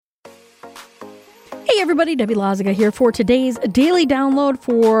everybody, Debbie Lazaga here for today's daily download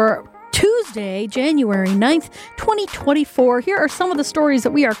for Tuesday, January 9th, 2024. Here are some of the stories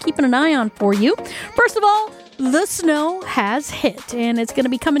that we are keeping an eye on for you. First of all, the snow has hit, and it's going to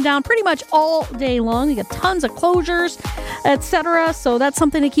be coming down pretty much all day long. You got tons of closures, etc., so that's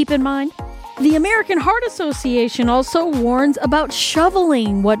something to keep in mind. The American Heart Association also warns about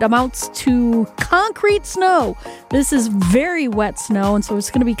shoveling what amounts to concrete snow. This is very wet snow, and so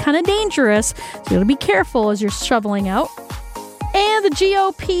it's going to be kind of dangerous. So you got to be careful as you're shoveling out. And the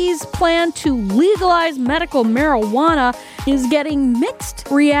GOP's plan to legalize medical marijuana is getting mixed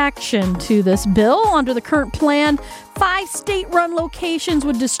reaction to this bill. Under the current plan, 5 state-run locations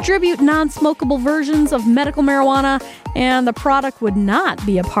would distribute non-smokable versions of medical marijuana, and the product would not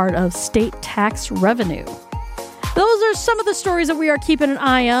be a part of state tax revenue. Those are some of the stories that we are keeping an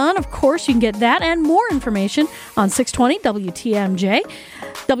eye on. Of course, you can get that and more information on 620 WTMJ,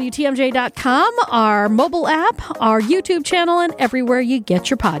 WTMJ.com, our mobile app, our YouTube channel, and everywhere you get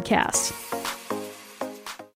your podcasts.